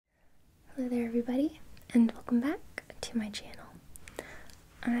Hello there everybody, and welcome back to my channel.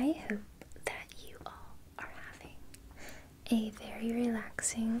 I hope that you all are having a very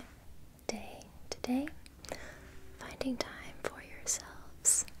relaxing day today, finding time for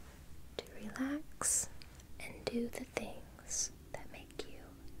yourselves to relax and do the things that make you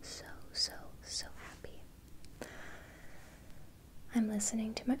so happy. I'm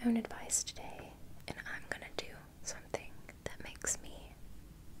listening to my own advice today, and I'm gonna do something that makes me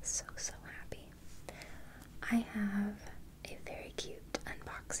so happy. I have a very cute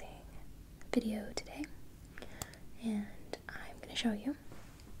unboxing video today, and I'm going to show you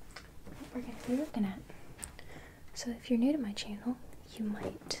what we're going to be looking at. So if you're new to my channel, you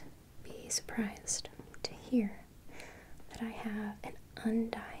might be surprised to hear that I have an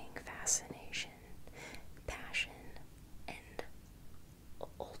undying fascination, passion, and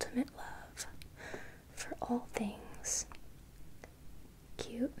ultimate love for all things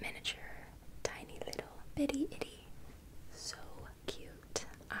cute, miniature, tiny little, bitty itty, so cute.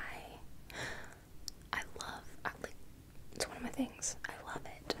 I love, it's one of my things. I love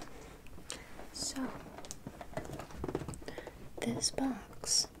it. So, this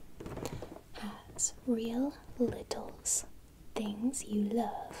box has Real Littles Things You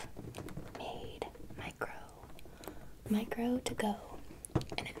Love, made micro to go,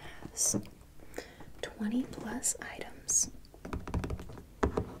 and it has 20 plus items.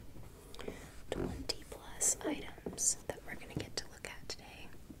 20 plus items that we're going to get to look at today.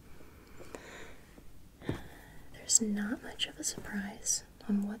 There's not much of a surprise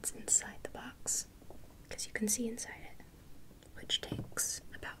on what's inside the box, because you can see inside it, which takes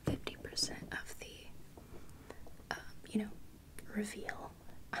about 50% of the, reveal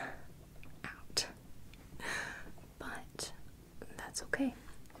out. But that's okay,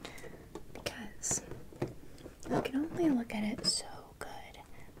 because you can only look at it so good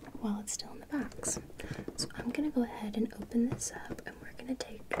while it's still in the box. So I'm gonna go ahead and open this up, and we're gonna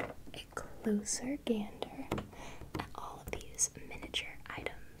take a closer gander at all of these miniature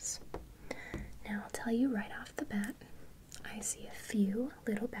items. Now I'll tell you right off the bat, I see a few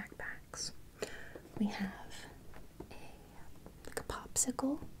little backpacks. We have a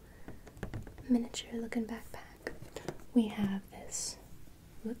popsicle miniature looking backpack. We have this,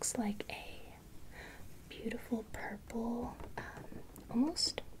 looks like a beautiful purple,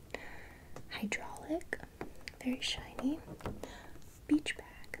 almost hydraulic, very shiny beach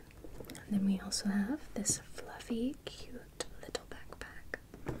bag. And then we also have this fluffy, cute little backpack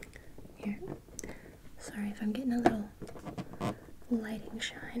here. Sorry if I'm getting a little lighting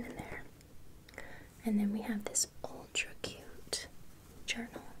shine in there. And then we have this ultra cute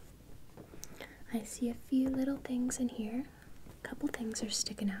journal. I see a few little things in here. A couple things are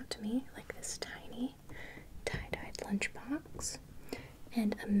sticking out to me, like this tiny tie-dyed lunchbox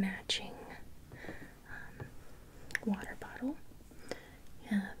and a matching water bottle. We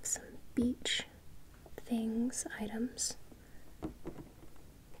have some beach things, items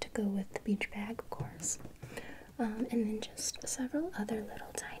to go with the beach bag, of course, and then just several other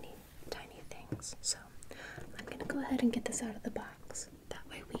little tiny things. So I'm gonna go ahead and get this out of the box. That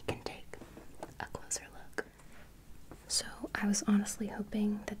way we can take a closer look. So I was honestly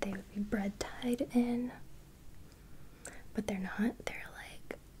hoping that they would be bread tied in, but they're not. They're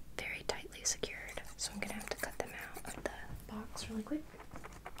like very tightly secured, so I'm gonna have to cut them out of the box really quick.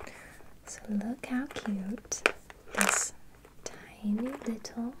 So look how cute this tiny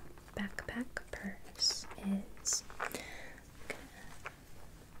little backpack purse is.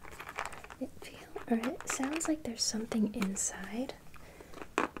 It sounds like there's something inside,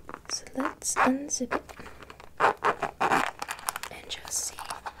 so let's unzip it and just see.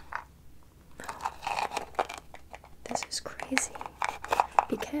 This is crazy,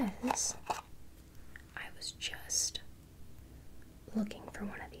 because I was just looking for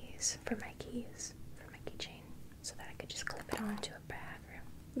one of these for my keys, for my keychain, so that I could just clip it onto a bag or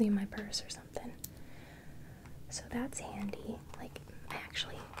leave my purse or something. So that's handy. Like, I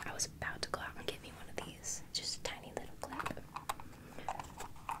was about to go out and get me one of these. Just a tiny little clip.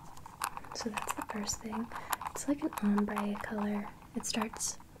 So that's the first thing. It's like an ombre color. It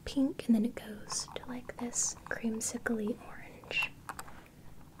starts pink and then it goes to like this creamsicle-y orange.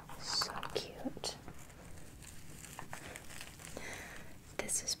 So cute.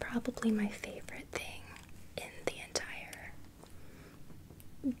 This is probably my favorite thing in the entire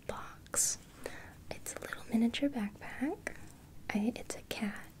box. It's a little miniature backpack. It's a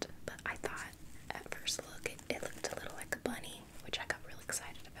cat, but I thought at first look it looked a little like a bunny, which I got really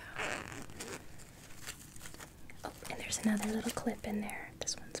excited about. Oh, and there's another little clip in there.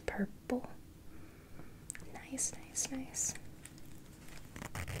 This one's purple. Nice.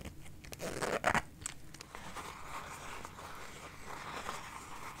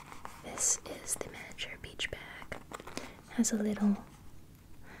 has a little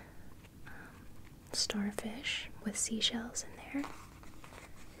starfish with seashells in there.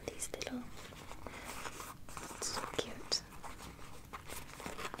 These little, it's so cute.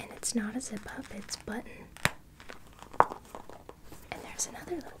 And it's not a zip up, it's button. And there's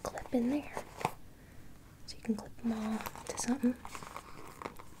another little clip in there. So you can clip them all to something.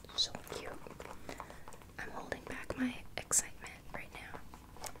 So cute. I'm holding back my excitement right now.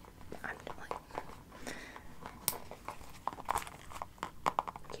 I'm like,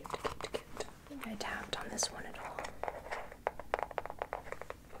 cute, cute, cute. I think I tapped on this one at all.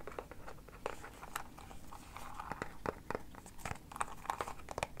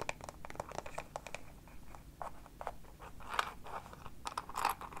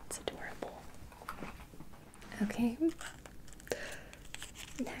 It's adorable. Okay.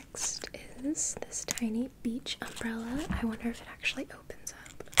 Next is this tiny beach umbrella. I wonder if it actually opens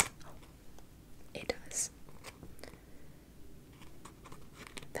up. Oh, it does.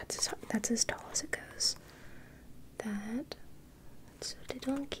 That's as tall as it goes. That's so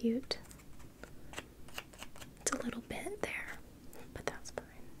little and cute. It's a little bit there, but that's fine.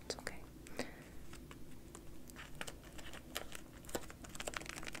 It's okay.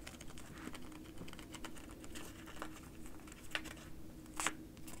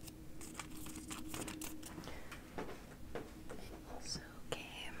 It also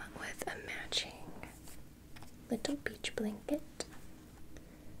came with a matching little beach blanket.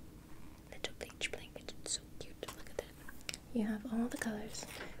 Little beach blanket. It's so cute. Look at that. You have all the colors: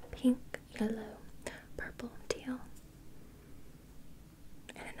 pink, yellow, purple, teal,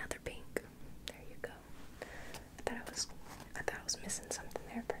 and another pink. There you go. I thought I was missing something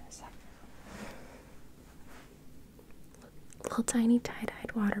there for a second. Little tiny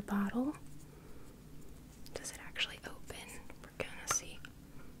tie-dyed water bottle. Does it actually open? We're gonna see.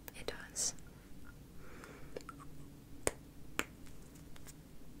 It does.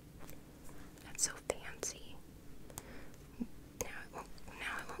 That's so fancy. Now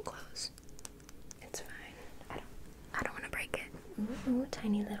it won't close. It's fine. I don't want to break it. Ooh,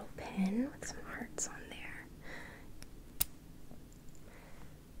 tiny little pen with some hearts on there.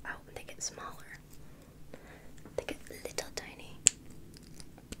 Oh, they get smaller. They get little tiny.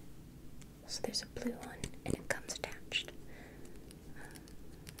 So there's a blue one, and it comes attached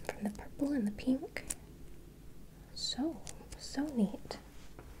from the purple and the pink. So neat.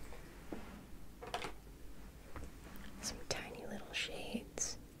 Some tiny little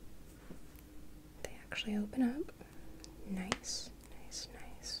shades. They actually open up. Nice, nice,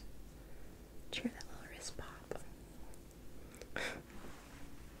 nice. Did you hear that little wrist pop?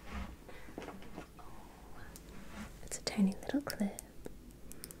 Oh, it's a tiny little clip.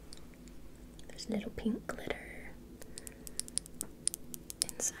 There's little pink glitter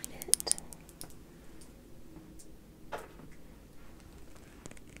inside it.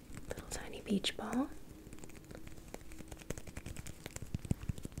 Little tiny beach ball.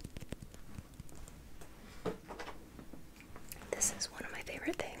 This is one of my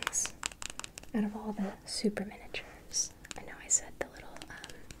favorite things out of all the super miniatures. I know I said the little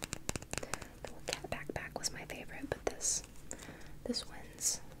cat backpack was my favorite, but this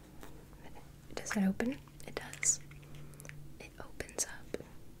one's. Does it open? It does. It opens up.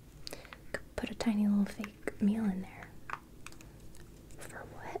 Could put a tiny little fake meal in there. For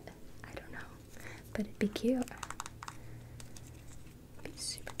what? I don't know. But it'd be cute. It'd be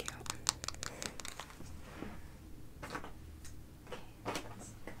super cute.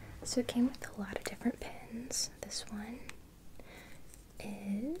 So it came with a lot of different pins. This one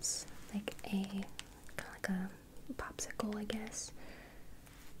is like kind of like a popsicle, I guess.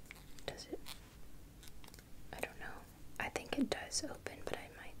 Does it? I don't know. I think it does open, but I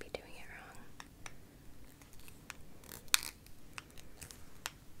might be doing it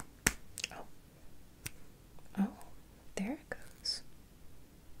wrong. Oh, there it goes.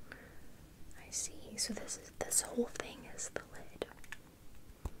 I see. So this whole thing is the lid.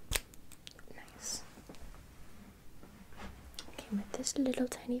 Nice. Came with this little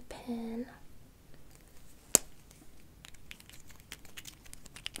tiny pen.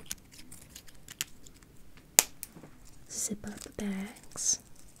 Zip up bags.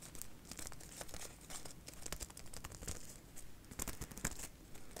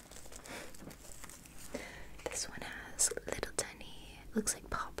 This one has little tiny, looks like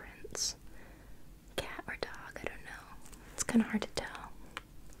paw prints. Cat or dog, I don't know. It's kind of hard to tell.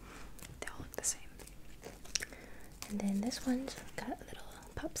 They all look the same. And then this one's got little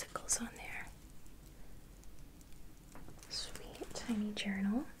popsicles on there. Sweet tiny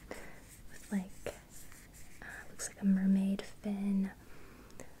journal with like looks like a mermaid fin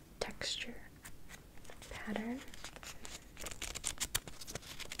texture pattern.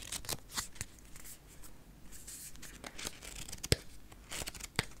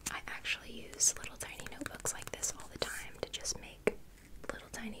 use little tiny notebooks like this all the time to just make little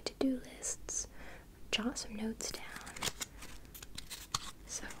tiny to-do lists, jot some notes down.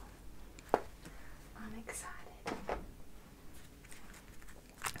 So I'm excited.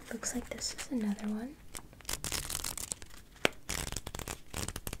 Looks like this is another one.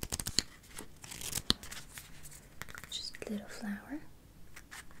 Just a little flower.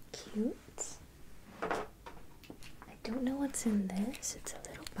 Cute. I don't know what's in this. It's a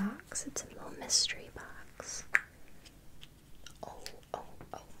little box. It's a little mystery box. Oh, oh,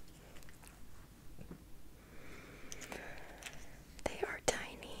 oh. They are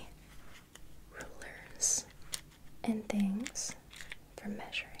tiny rulers and things for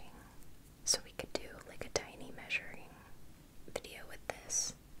measuring. So we could do like a tiny measuring video with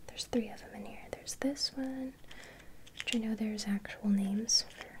this. There's 3 of them in here. There's this one, which I know there's actual names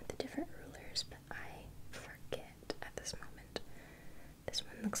for the different rulers, but I forget at this moment. This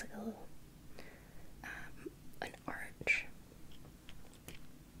one looks like a little, an arch.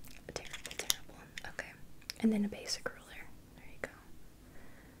 Terrible, terrible. Okay. And then a basic ruler. There you go.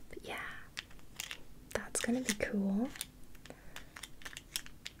 But yeah, that's gonna be cool.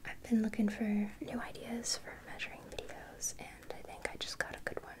 I've been looking for new ideas for measuring videos, and I think I just got a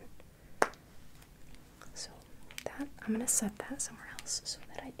good one. So that, I'm gonna set that somewhere else so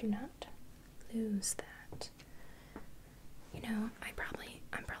that I do not lose that. You know, I'm probably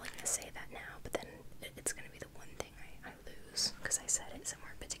gonna say that now, but then it's gonna be the one thing I lose because I said it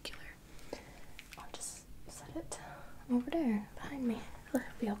somewhere particular. I'll just set it over there behind me. It'll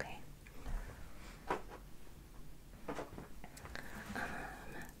be okay.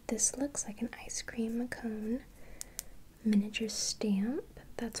 This looks like an ice cream cone miniature stamp.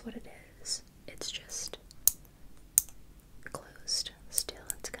 That's what it is. It's just closed still.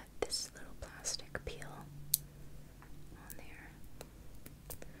 It's got this little plastic peel on there.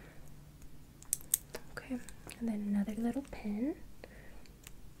 Okay, and then another little pin.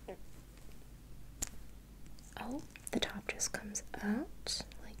 Oh, the top just comes out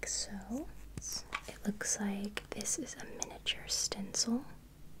like so. It looks like this is a miniature stencil.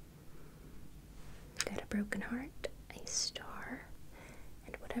 Got a broken heart, a star,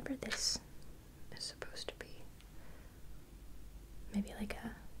 and whatever this is supposed to be. Maybe like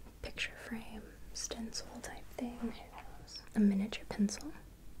a picture frame stencil type thing. Who knows? A miniature pencil.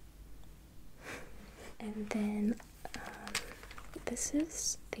 And then this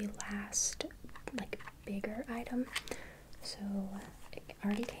is the last like bigger item. So it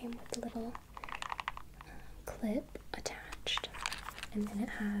already came with a little clip attached, and then it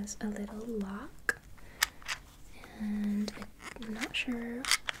has a little lock, and I'm not sure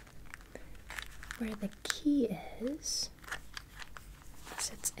where the key is.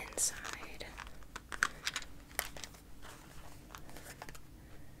 Unless it's inside.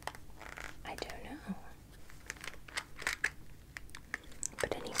 I don't know.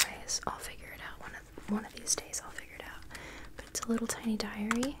 But anyways, I'll figure it out. One of these days I'll figure it out. But it's a little tiny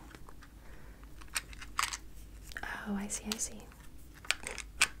diary. Oh, I see, I see.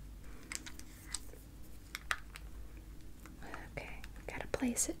 Okay, gotta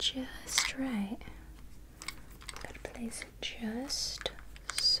place it just right. Gotta place it just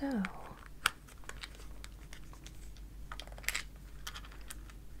so.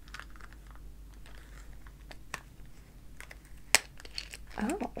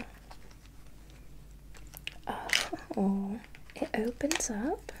 Oh. Oh, it opens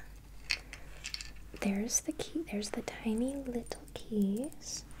up. There's the key. There's the tiny little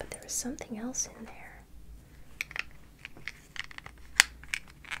keys, but there was something else in there.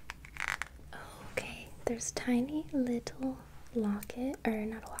 Okay, there's tiny little locket, or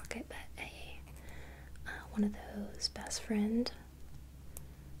not a locket, but a one of those best friend.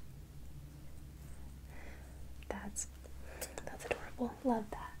 That's adorable. Love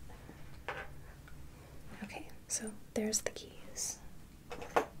that. Okay, so there's the keys.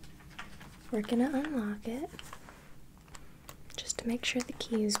 We're gonna unlock it just to make sure the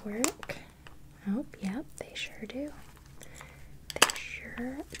keys work. Oh, yep, they sure do. They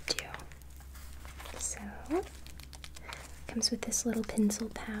sure do. So, comes with this little pencil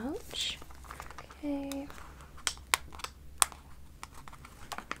pouch. Okay.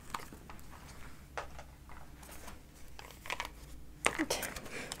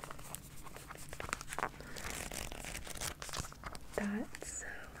 That's so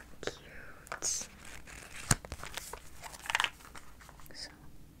cute. So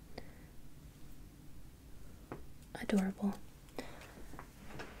adorable.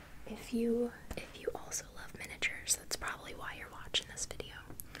 If you also love miniatures, that's probably why you're watching this video.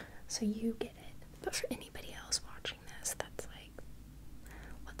 So you get it. But for anybody else watching this, that's like,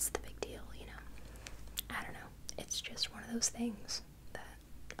 what's the big deal? of those things that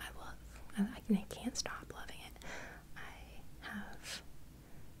I love. I can't stop loving it. I have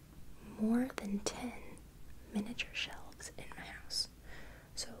more than 10 miniature shelves in my house.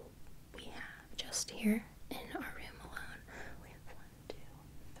 So we have just here in our room alone, we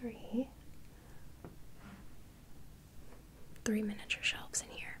have 3 miniature shelves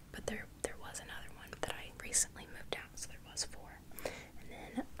in here, but there was another one that I recently moved out, so there was 4.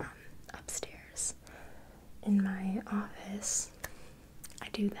 And then upstairs in my office, I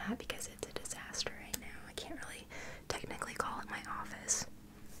do that because it's a disaster right now. I can't really technically call it my office,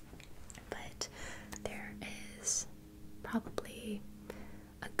 but there is probably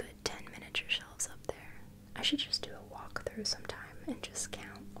a good 10 miniature shelves up there. I should just do a walkthrough sometime and just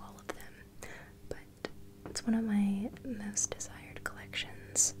count all of them, but it's one of my most desired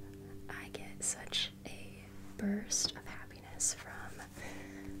collections. I get such a burst of happiness from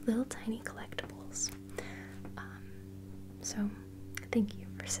little tiny collectibles. So thank you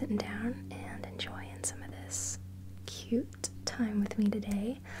for sitting down and enjoying some of this cute time with me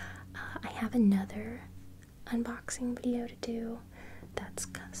today. I have another unboxing video to do that's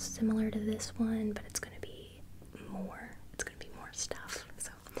similar to this one, but it's going to be more. It's going to be more stuff.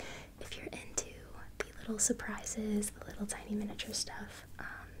 So if you're into the little surprises, the little tiny miniature stuff,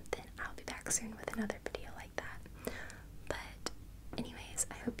 then I'll be back soon with another video like that. But anyways,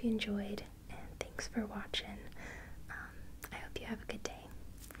 I hope you enjoyed, and thanks for watching. I hope you have a good day.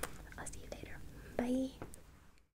 I'll see you later. Bye.